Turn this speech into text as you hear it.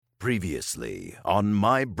Previously on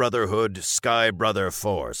My Brotherhood Sky Brother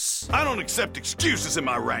Force. I don't accept excuses in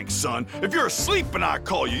my ranks, son. If you're asleep and I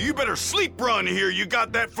call you, you better sleep run here. You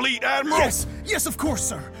got that, Fleet Admiral? Yes, of course,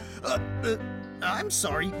 sir. I'm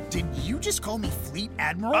sorry, did you just call me Fleet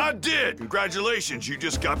Admiral? I did. Congratulations, you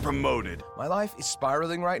just got promoted. My life is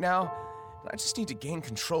spiraling right now, and I just need to gain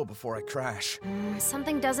control before I crash.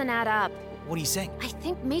 Something doesn't add up. What are you saying? I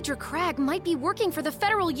think Major Cragg might be working for the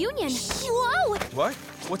Federal Union. Whoa! What?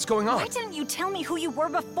 What's going on? Why didn't you tell me who you were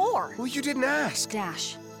before? Well, you didn't ask.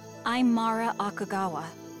 Dash, I'm Mara Akagawa.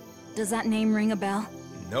 Does that name ring a bell?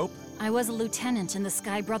 Nope. I was a lieutenant in the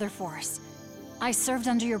Sky Brother Force. I served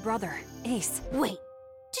under your brother, Ace. Wait,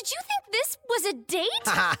 did you think this was a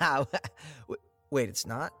date? Wait, it's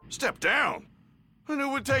not? Step down. And who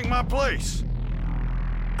would take my place?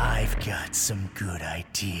 I've got some good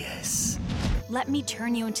ideas. Let me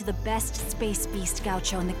turn you into the best space beast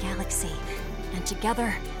gaucho in the galaxy. And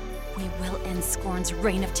together, we will end Scorn's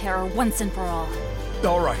reign of terror once and for all.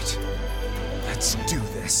 All right. Let's do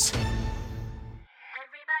this.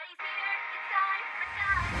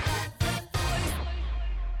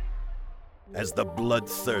 As the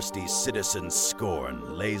bloodthirsty citizen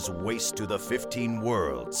Scorn lays waste to the 15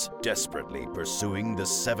 worlds, desperately pursuing the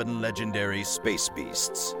 7 legendary space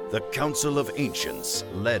beasts, the Council of Ancients,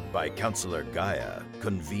 led by Counselor Gaia,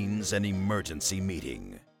 convenes an emergency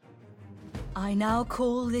meeting. I now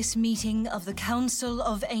call this meeting of the Council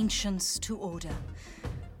of Ancients to order.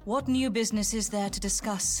 What new business is there to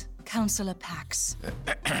discuss, Councillor Pax?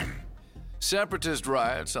 Separatist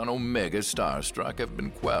riots on Omega Starstruck have been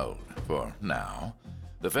quelled for now.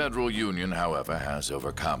 The Federal Union, however, has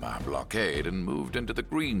overcome our blockade and moved into the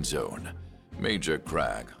Green Zone. Major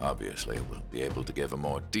Cragg, obviously, will be able to give a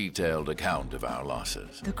more detailed account of our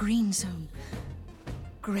losses. The Green Zone.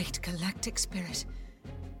 Great galactic spirit.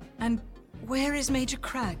 And where is Major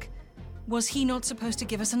Cragg? Was he not supposed to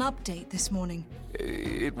give us an update this morning?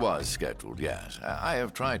 It was scheduled, yes. I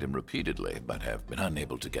have tried him repeatedly, but have been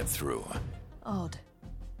unable to get through. Odd.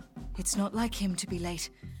 It's not like him to be late.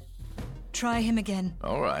 Try him again.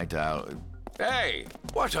 All right, Hey!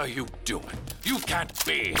 What are you doing? You can't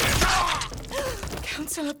be here!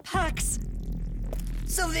 Councillor Pax!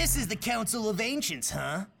 So this is the Council of Ancients,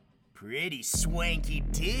 huh? Pretty swanky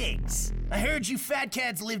digs. I heard you fat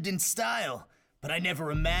cats lived in style, but I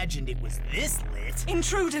never imagined it was this lit.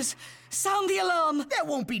 Intruders! Sound the alarm! That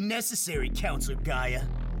won't be necessary, Counselor Gaia.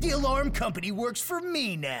 The alarm company works for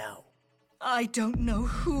me now. I don't know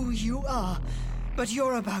who you are, but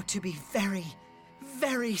you're about to be very,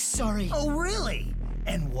 very sorry. Oh, really?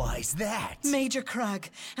 And why's that? Major Cragg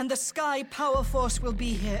and the Sky Power Force will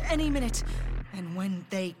be here any minute. And when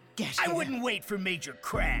they get here... I wouldn't wait for Major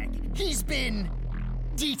Cragg. He's been...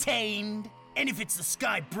 detained. And if it's the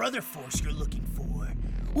Sky Brother Force you're looking for,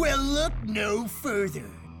 well, look no further.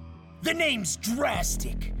 The name's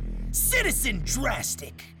Drastic. Citizen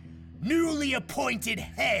Drastic. Newly appointed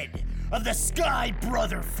head of the Sky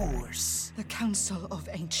Brother Force. The Council of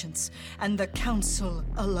Ancients and the Council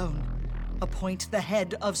alone appoint the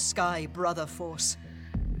head of Sky Brother Force.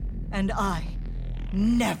 And I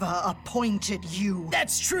never appointed you.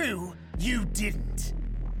 That's true. You didn't.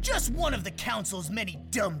 Just one of the Council's many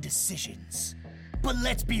dumb decisions. But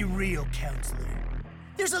let's be real, Counselor.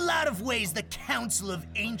 There's a lot of ways the Council of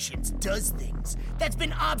Ancients does things that's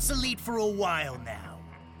been obsolete for a while now.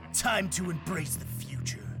 Time to embrace the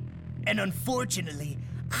future. And unfortunately,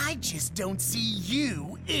 I just don't see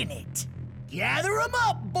you in it. Gather 'em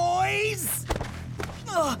up, boys!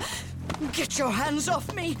 Get your hands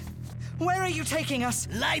off me! Where are you taking us?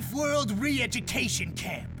 Life World Re-Education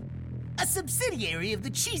Camp. A subsidiary of the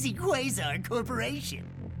cheesy Quasar Corporation.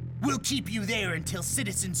 We'll keep you there until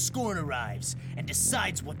Citizen Scorn arrives and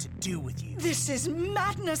decides what to do with you. This is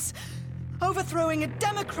madness! Overthrowing a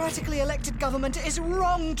democratically elected government is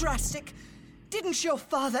wrong, Drastic. Didn't your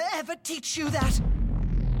father ever teach you that?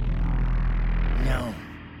 No.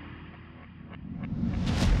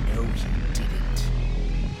 No, he didn't.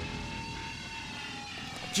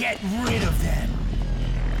 Get rid of them!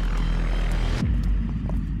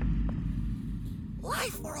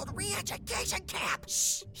 Life World Re-Education Camp!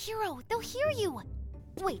 Shh! Hero, they'll hear you!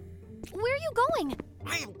 Wait, where are you going?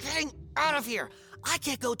 I am getting out of here! I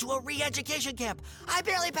can't go to a re-education camp! I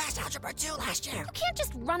barely passed Algebra 2 last year! You can't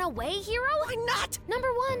just run away, Hero! Why not? Number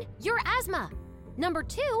 1, your asthma. Number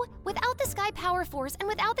 2, without the Sky Power Force and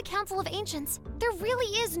without the Council of Ancients, there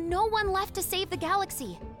really is no one left to save the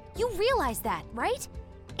galaxy. You realize that, right?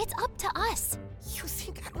 It's up to us. You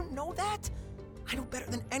think I don't know that? I know better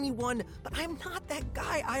than anyone, but I'm not that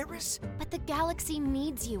guy, Iris. But the galaxy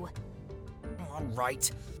needs you. All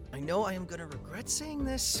right. I know I am gonna regret saying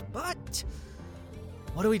this, but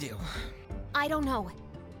what do we do? I don't know.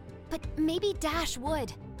 But maybe Dash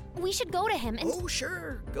would. We should go to him and— Oh,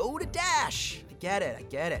 sure. Go to Dash. I get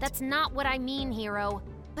it. That's not what I mean, Hero.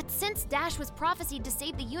 But since Dash was prophesied to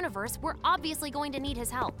save the universe, we're obviously going to need his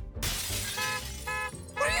help.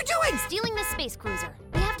 What are you doing? Stealing this space cruiser.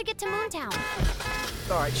 We have to get to Moontown.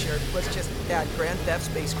 All right, sure. Let's just add Grand Theft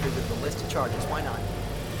Space Cruiser to the list of charges. Why not?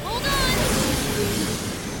 Hold on!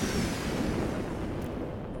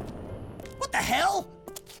 What the hell?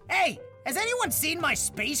 Hey, has anyone seen my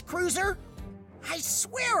space cruiser? I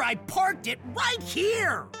swear I parked it right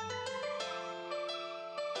here!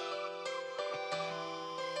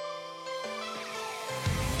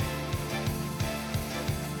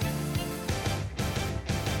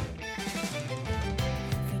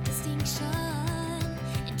 For distinction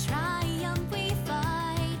and triumph we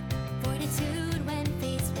fight. Fortitude when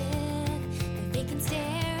faced with the vacant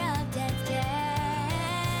stare of death's dead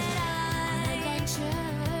eyes.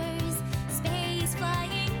 Adventures, space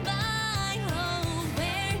flying by. Oh,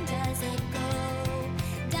 where does it go?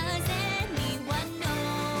 Does anyone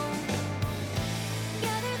know?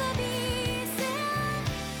 Gather the pieces,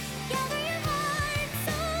 gather your hearts,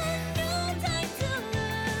 son. No time to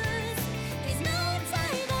lose. There's no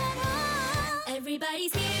time at all.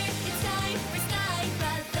 Everybody's here. It's time for Sky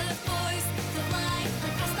Brother Force to fly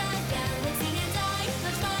across the galaxy and die.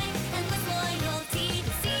 Much fight, endless loyalty,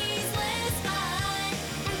 the ceaseless fight.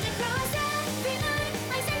 And across every night,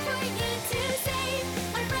 I search for you to save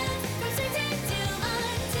our friends from certain doom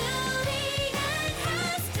until the end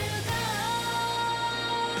has to go.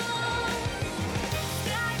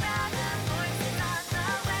 Sky Brother Force is on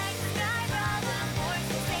the way. Sky Brother Force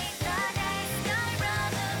will save the day. Sky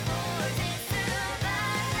Brother Force is supremacy.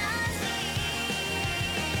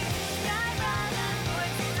 Sky Brother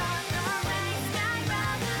Force is on the way. Sky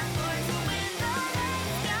Brother Force will win the race.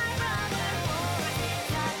 Sky Brother Force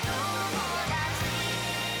is a noble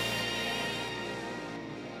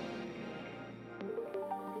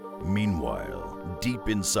Meanwhile, deep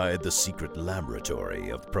inside the secret laboratory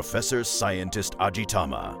of Professor Scientist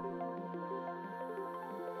Ajitama,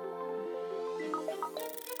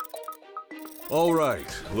 All right,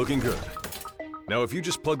 looking good. Now if you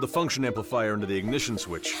just plug the function amplifier into the ignition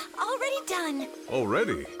switch. already done.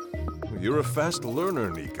 Already? You're a fast learner,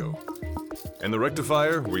 Nico. And the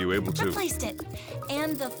rectifier, were you able to? Replaced it.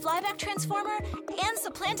 And the flyback transformer, and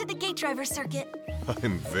supplanted the gate driver circuit.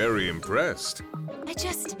 I'm very impressed.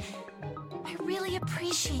 I really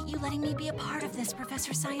appreciate you letting me be a part of this,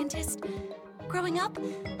 Professor Scientist. Growing up,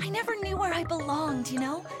 I never knew where I belonged, you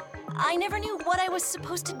know? I never knew what I was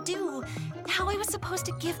supposed to do, how I was supposed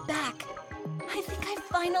to give back. I think I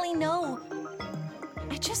finally know.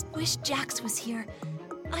 I just wish Jax was here.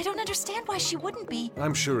 I don't understand why she wouldn't be.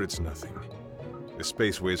 I'm sure it's nothing. The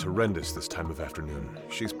spaceway is horrendous this time of afternoon.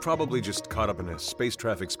 She's probably just caught up in a space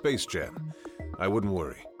traffic space jam. I wouldn't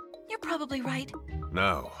worry. You're probably right.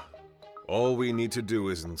 Now, all we need to do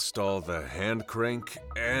is install the hand crank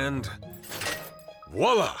and...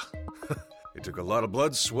 voila! It took a lot of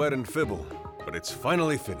blood, sweat, and fibble, but it's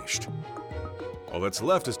finally finished. All that's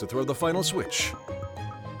left is to throw the final switch.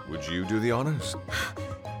 Would you do the honors?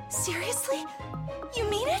 Seriously? You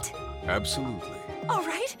mean it? Absolutely. All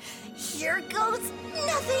right, here goes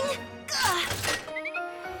nothing.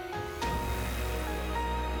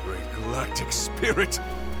 Great galactic spirit!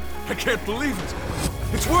 I can't believe it!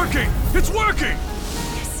 It's working! It's working!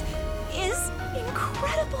 This is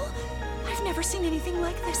incredible. I've never seen anything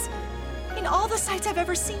like this. In all the sights I've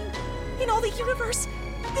ever seen, in all the universe,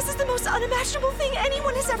 this is the most unimaginable thing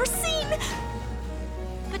anyone has ever seen.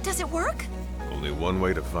 But does it work? Only one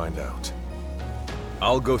way to find out.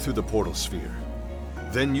 I'll go through the portal sphere.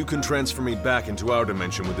 Then you can transfer me back into our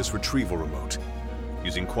dimension with this retrieval remote.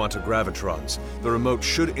 Using quantagravitrons, the remote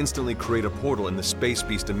should instantly create a portal in the Space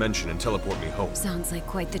Beast dimension and teleport me home. Sounds like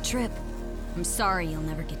quite the trip. I'm sorry you'll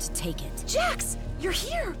never get to take it. Jax, you're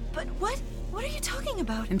here, but what are you talking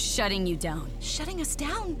about? I'm shutting you down. Shutting us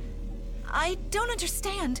down? I don't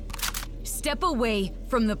understand. Step away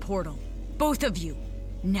from the portal. Both of you.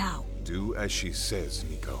 Now. Do as she says,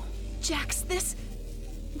 Nico. Jax, this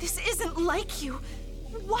isn't like you.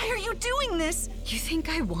 Why are you doing this? You think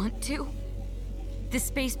I want to? The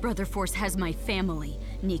Space Brother Force has my family,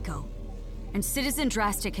 Nico. And Citizen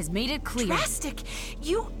Drastic has made it clear— Drastic?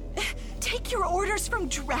 You take your orders from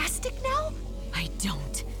Drastic now? I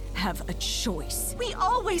don't have a choice. We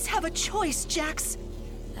always have a choice, Jax.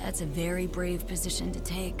 That's a very brave position to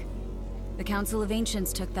take. The Council of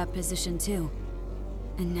Ancients took that position too.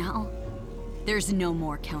 And now, there's no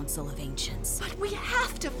more Council of Ancients. But we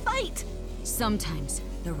have to fight! Sometimes,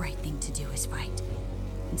 the right thing to do is fight.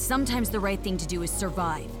 And sometimes the right thing to do is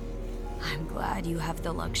survive. I'm glad you have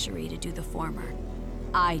the luxury to do the former.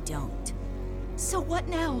 I don't. So what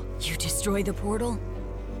now? You destroy the portal,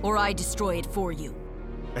 or I destroy it for you.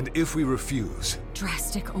 And if we refuse,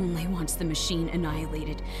 Drastic only wants the machine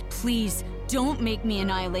annihilated. Please, don't make me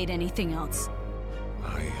annihilate anything else.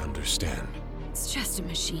 I understand. It's just a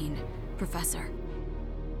machine, Professor.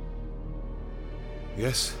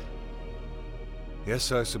 Yes.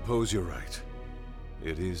 Yes, I suppose you're right.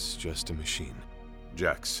 It is just a machine.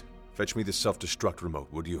 Jax, fetch me the self-destruct remote,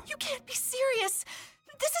 would you? You can't be serious!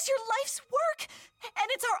 This is your life's work! And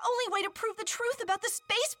it's our only way to prove the truth about the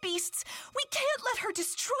space beasts! We can't let her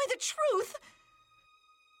destroy the truth!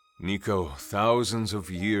 Nico, thousands of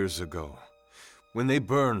years ago, when they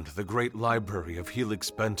burned the great library of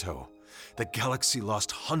Helix Bento, the galaxy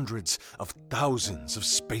lost hundreds of thousands of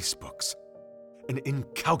space books. An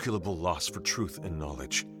incalculable loss for truth and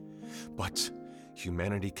knowledge. But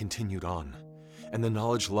humanity continued on, and the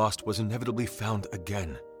knowledge lost was inevitably found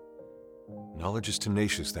again. Knowledge is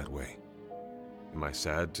tenacious that way. Am I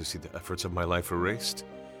sad to see the efforts of my life erased?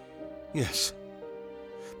 Yes.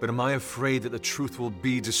 But am I afraid that the truth will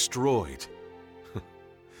be destroyed?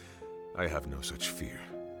 I have no such fear.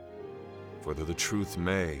 For though the truth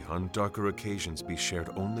may, on darker occasions, be shared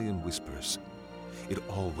only in whispers, it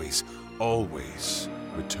always, always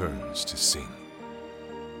returns to sing.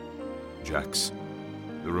 Jax,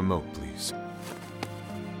 the remote, please.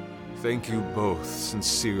 Thank you both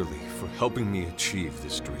sincerely for helping me achieve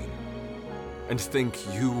this dream. And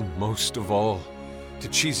thank you most of all to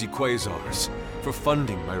Cheesy Quasars for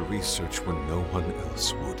funding my research when no one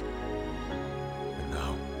else would. And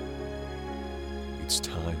now, it's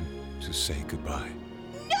time to say goodbye.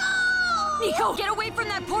 No! Nico, get away from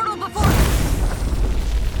that portal before...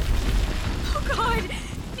 Oh God!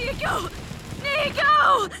 Nico!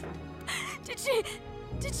 Nico!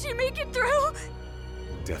 Did she make it through?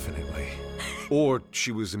 Definitely. Or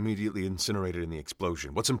she was immediately incinerated in the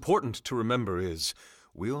explosion. What's important to remember is,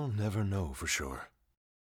 we'll never know for sure.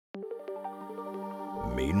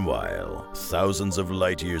 Meanwhile, thousands of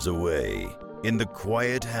light years away, in the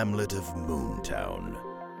quiet hamlet of Moontown.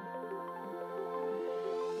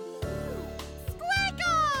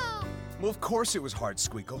 Well, of course it was hard,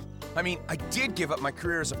 Squeakle. I mean, I did give up my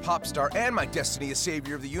career as a pop star and my destiny as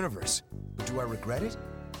savior of the universe. But do I regret it?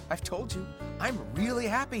 I've told you, I'm really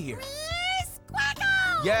happy here.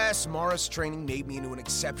 Squeakle! Yes, Mara's training made me into an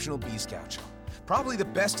exceptional beast gaucho. Probably the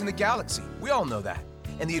best in the galaxy. We all know that.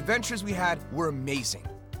 And the adventures we had were amazing.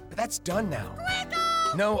 But that's done now.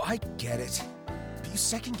 Squeakle! No, I get it. But you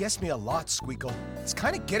second-guess me a lot, Squeakle. It's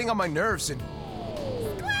kind of getting on my nerves and...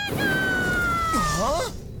 Squeakle!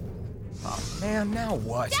 Huh? Oh, man, now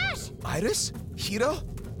what? Dash! Iris? Hiro?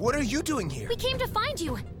 What are you doing here? We came to find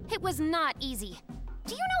you. It was not easy.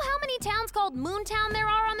 Do you know how many towns called Moontown there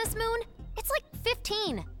are on this moon? It's like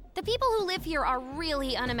 15. The people who live here are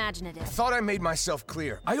really unimaginative. I thought I made myself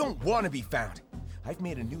clear. I don't want to be found. I've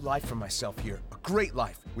made a new life for myself here. A great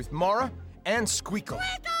life. With Mara and Squeakle.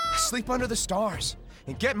 I sleep under the stars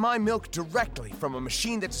and get my milk directly from a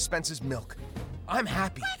machine that dispenses milk. I'm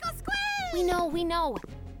happy. We know.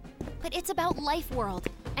 But it's about Life World,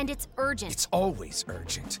 and it's urgent. It's always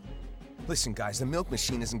urgent. Listen, guys, the milk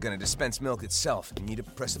machine isn't gonna dispense milk itself. You need to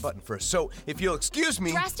press the button first. So, if you'll excuse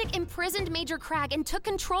me... Drastic imprisoned Major Crag and took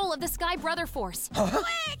control of the Sky Brother Force. Huh?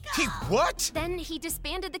 He what? Then he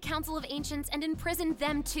disbanded the Council of Ancients and imprisoned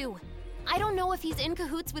them too. I don't know if he's in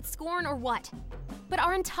cahoots with Scorn or what, but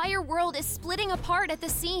our entire world is splitting apart at the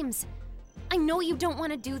seams. I know you don't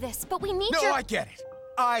want to do this, but we need No, your... I get it.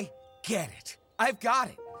 I get it. I've got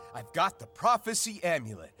it. I've got the prophecy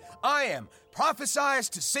amulet. I am prophesized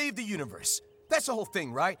to save the universe. That's the whole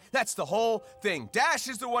thing, right? That's the whole thing. Dash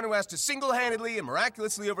is the one who has to single-handedly and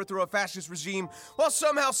miraculously overthrow a fascist regime while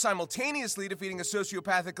somehow simultaneously defeating a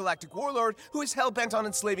sociopathic galactic warlord who is hell-bent on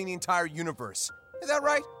enslaving the entire universe. Is that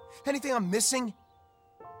right? Anything I'm missing?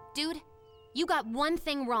 Dude, you got one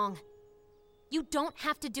thing wrong. You don't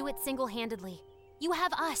have to do it single-handedly. You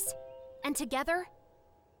have us. And together,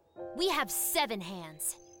 we have 7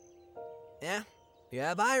 hands. Yeah, you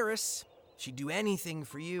have Iris. She'd do anything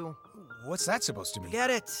for you. What's that supposed to mean? Forget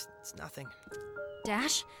it. It's nothing.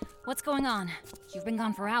 Dash, what's going on? You've been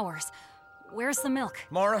gone for hours. Where's the milk?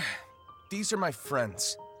 Mara, these are my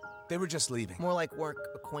friends. They were just leaving. More like work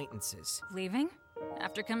acquaintances. Leaving?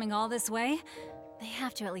 After coming all this way? They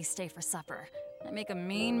have to at least stay for supper. I make a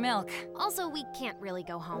mean milk. Also, we can't really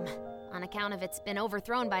go home, on account of it's been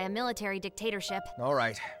overthrown by a military dictatorship. All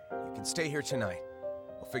right, you can stay here tonight.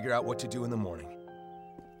 We'll figure out what to do in the morning.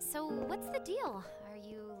 So, what's the deal? Are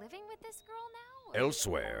you living with this girl now,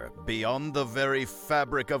 Elsewhere, beyond the very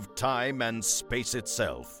fabric of time and space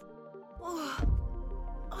itself.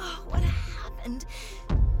 What happened?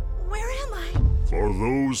 Where am I? For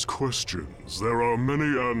those questions, there are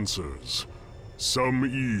many answers. Some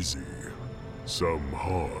easy, some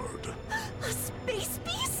hard. A space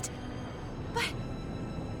beast?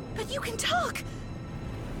 But you can talk!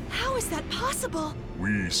 How is that possible?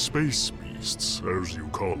 We space beasts, as you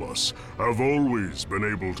call us, have always been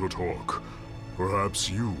able to talk. Perhaps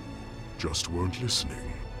you just weren't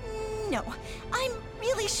listening. No, I'm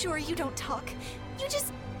really sure you don't talk. You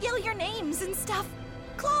just yell your names and stuff.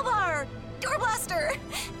 Clawbar! Doorblaster!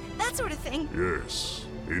 That sort of thing. Yes.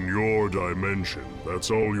 In your dimension, that's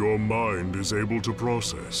all your mind is able to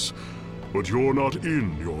process. But you're not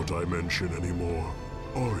in your dimension anymore,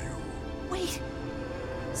 are you? Wait.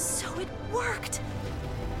 So it worked.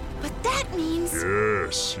 But that means...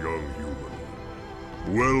 Yes, young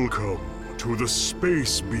human. Welcome to the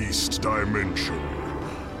Space Beast dimension.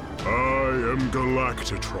 I am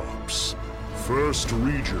Galactitrops, first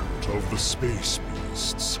regent of the Space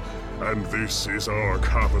Beasts. And this is our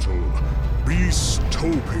capital,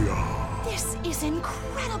 Beastopia. This is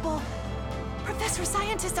incredible! Professor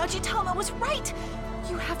Scientist Ajitama was right!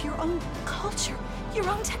 You have your own culture, your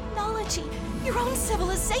own technology, your own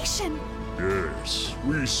civilization! Yes,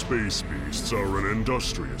 we space beasts are an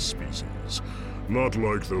industrious species. Not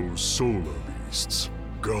like those solar beasts.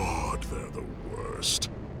 God, they're the worst.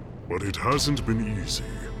 But it hasn't been easy.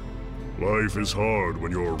 Life is hard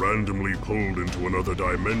when you're randomly pulled into another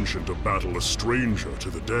dimension to battle a stranger to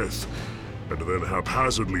the death, and then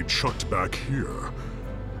haphazardly chucked back here.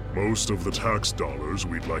 Most of the tax dollars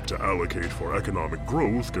we'd like to allocate for economic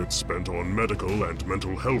growth get spent on medical and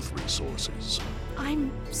mental health resources.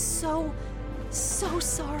 I'm so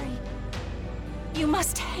sorry. You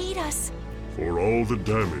must hate us. For all the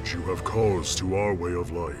damage you have caused to our way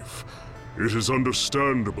of life, it is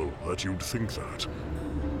understandable that you'd think that.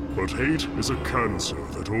 But hate is a cancer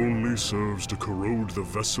that only serves to corrode the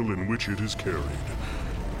vessel in which it is carried.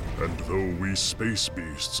 And though we space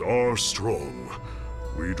beasts are strong,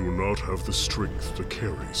 we do not have the strength to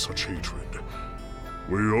carry such hatred.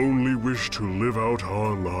 We only wish to live out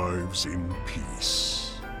our lives in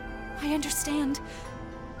peace. I understand.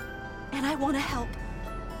 And I want to help.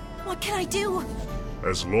 What can I do?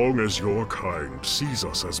 As long as your kind sees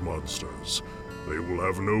us as monsters, they will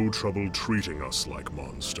have no trouble treating us like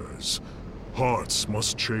monsters. Hearts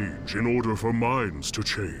must change in order for minds to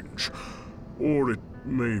change. Or it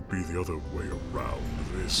may be the other way around.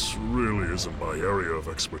 This really isn't my area of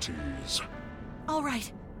expertise. All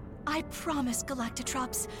right. I promise,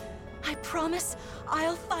 Galactitrops. I promise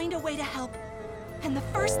I'll find a way to help. And the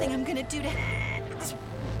first thing I'm gonna do to...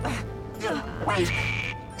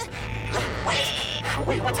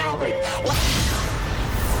 Wait, what's happening?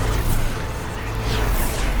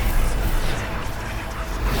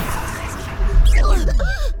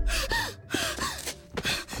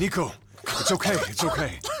 Nico, it's okay, it's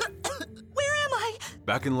okay. Where am I?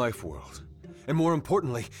 Back in Life World. And more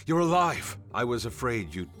importantly, you're alive. I was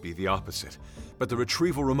afraid you'd be the opposite. But the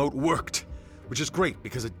retrieval remote worked, which is great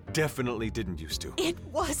because it definitely didn't used to. It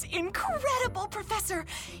was incredible, Professor.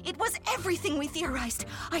 It was everything we theorized.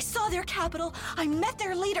 I saw their capital, I met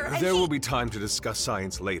their leader, and There will be time to discuss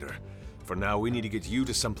science later. For now, we need to get you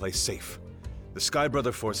to someplace safe. The Sky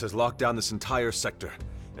Brother Force has locked down this entire sector,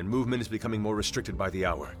 and movement is becoming more restricted by the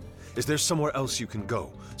hour. Is there somewhere else you can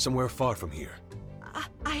go? Somewhere far from here?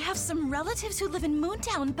 I have some relatives who live in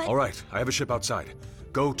Moontown, but... All right, I have a ship outside.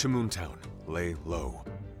 Go to Moontown. Lay low.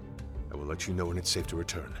 I will let you know when it's safe to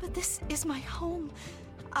return. But this is my home.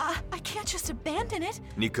 I can't just abandon it.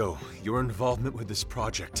 Nico, your involvement with this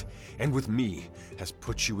project, and with me, has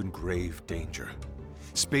put you in grave danger.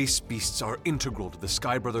 Space beasts are integral to the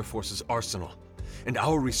Sky Brother Force's arsenal, and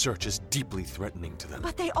our research is deeply threatening to them.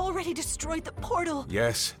 But they already destroyed the portal.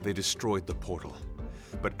 Yes, they destroyed the portal.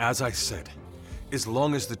 But as I said, as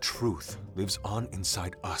long as the truth lives on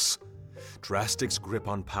inside us, Drastic's grip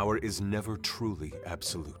on power is never truly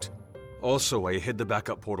absolute. Also, I hid the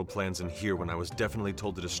backup portal plans in here when I was definitely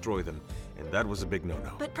told to destroy them, and that was a big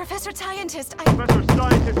no-no. But Professor Scientist, Professor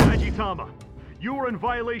Scientist Ajitama, you are in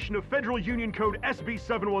violation of Federal Union Code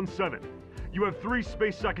SB-717. You have 3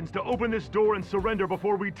 space seconds to open this door and surrender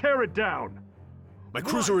before we tear it down. My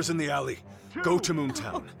cruiser is in the alley. Go to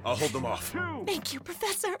Moontown. I'll hold them off. Thank you,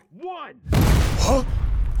 Professor. 1. Huh?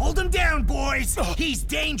 Hold him down, boys! He's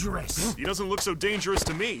dangerous! He doesn't look so dangerous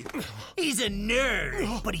to me. He's a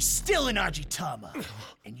nerd, but he's still an Ajitama.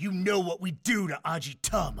 And you know what we do to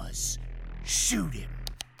Ajitamas. Shoot him.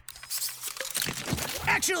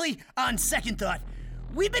 Actually, on second thought,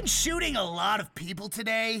 we've been shooting a lot of people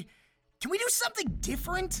today. Can we do something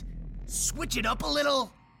different? Switch it up a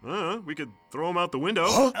little? We could throw him out the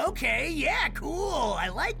window. Okay, yeah, cool. I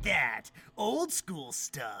like that. Old school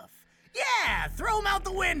stuff. Yeah, throw him out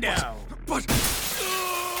the window. But...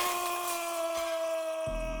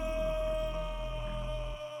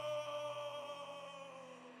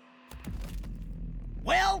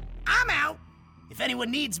 Well, I'm out. If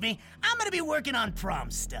anyone needs me, I'm gonna be working on prom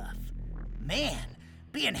stuff. Man,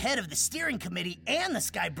 being head of the steering committee and the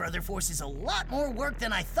Sky Brother Force is a lot more work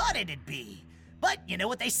than I thought it'd be. But you know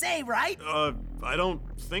what they say, right? I don't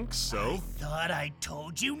think so. I thought I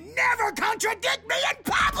told you never contradict me in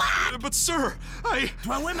public! But sir,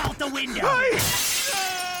 Throw him out the window!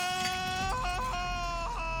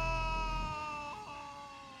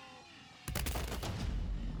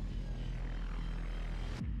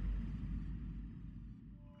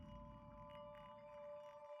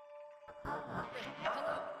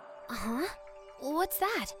 Huh? What's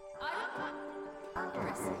that?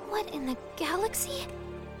 What in the galaxy?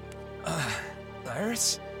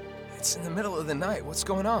 Iris? It's in the middle of the night. What's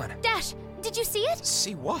going on? Dash, did you see it?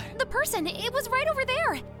 See what? The person. It was right over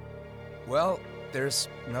there. Well, there's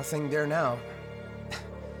nothing there now.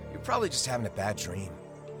 You're probably just having a bad dream.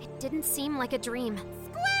 It didn't seem like a dream.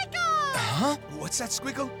 Huh? What's that,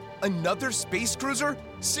 Squiggle? Another space cruiser?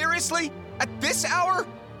 Seriously? At this hour?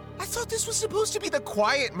 I thought this was supposed to be the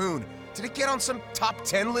quiet moon. Did it get on some top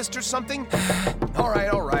 10 list or something? All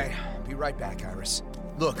right. Be right back, Iris.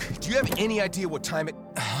 Look, do you have any idea what time it...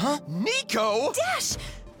 Huh? Nico! Dash!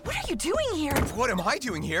 What are you doing here? What am I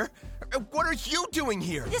doing here? What are you doing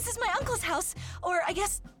here? This is my uncle's house. Or I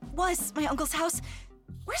guess was my uncle's house.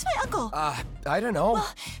 Where's my uncle? I don't know.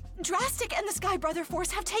 Well, Drastic and the Sky Brother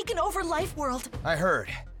Force have taken over Life World. I heard.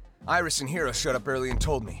 Iris and Hero showed up early and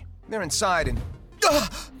told me. They're inside and...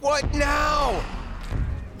 What now?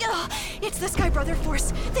 It's the Sky Brother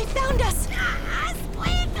Force. They found us.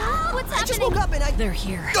 What's happening? I just woke up and They're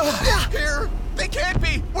here. Here? They can't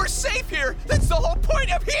be! We're safe here! That's the whole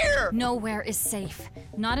point of here! Nowhere is safe.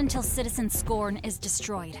 Not until Citizen Scorn is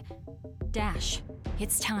destroyed. Dash,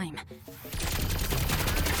 it's time.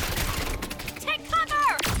 Take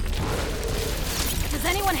cover! Does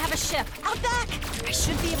anyone have a ship? Out back! I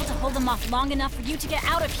should be able to hold them off long enough for you to get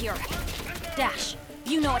out of here. Dash,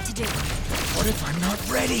 you know what to do. What if I'm not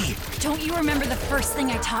ready? Don't you remember the first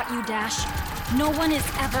thing I taught you, Dash? No one is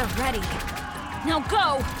ever ready. Now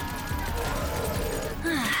go!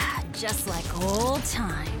 Just like old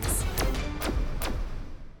times.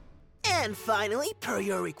 And finally, per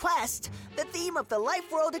your request, the theme of the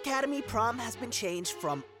Life World Academy prom has been changed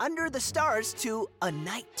from Under the Stars to A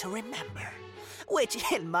Night to Remember.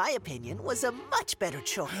 Which, in my opinion, was a much better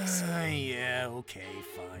choice. Yeah, okay,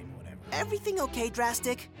 fine, whatever. Everything okay,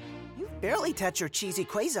 Drastic? You barely touch your cheesy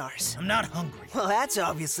quasars. I'm not hungry. Well, that's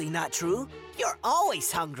obviously not true. You're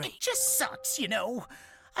always hungry. It just sucks, you know?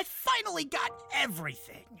 I finally got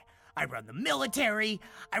everything. I run the military,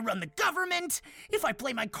 I run the government. If I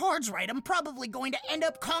play my cards right, I'm probably going to end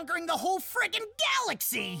up conquering the whole friggin'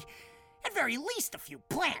 galaxy. At very least a few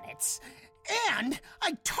planets. And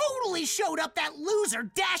I totally showed up that loser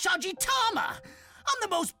Dash Ajitama. I'm the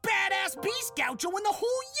most badass beast gaucho in the whole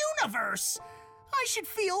universe. I should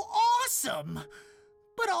feel awesome.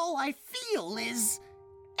 But all I feel is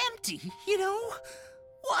empty, you know?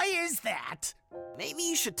 Why is that? Maybe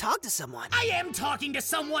you should talk to someone. I am talking to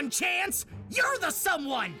someone, Chance! You're the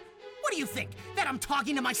someone! What do you think? That I'm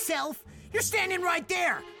talking to myself? You're standing right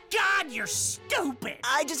there! God, you're stupid!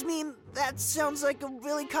 I just mean, that sounds like a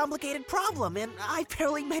really complicated problem, and I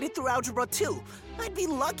barely made it through Algebra 2. I'd be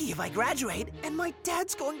lucky if I graduate, and my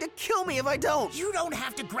dad's going to kill me if I don't. You don't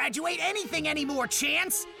have to graduate anything anymore,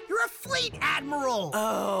 Chance! You're a fleet admiral!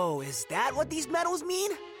 Oh, is that what these medals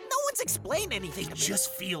mean? No one's explained anything to me. It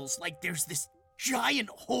just feels like there's this giant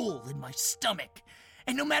hole in my stomach.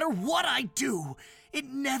 And no matter what I do, it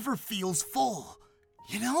never feels full.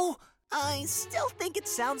 You know? I still think it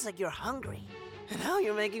sounds like you're hungry. And now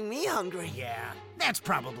you're making me hungry. Yeah, that's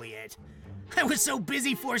probably it. I was so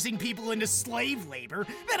busy forcing people into slave labor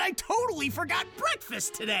that I totally forgot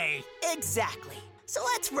breakfast today. Exactly. So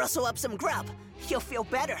let's rustle up some grub. You'll feel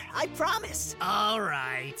better, I promise. All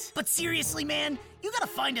right. But seriously, man, you gotta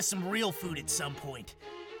find us some real food at some point.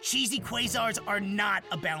 Cheesy quasars are not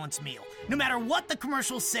a balanced meal, no matter what the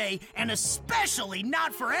commercials say, and especially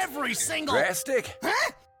not for every single... Drastic?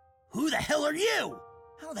 Huh? Who the hell are you?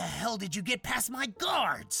 How the hell did you get past my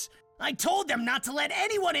guards? I told them not to let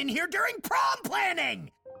anyone in here during prom planning!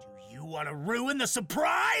 Do you want to ruin the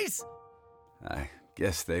surprise? I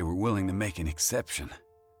guess they were willing to make an exception.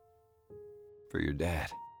 For your dad.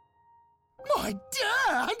 My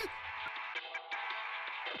dad?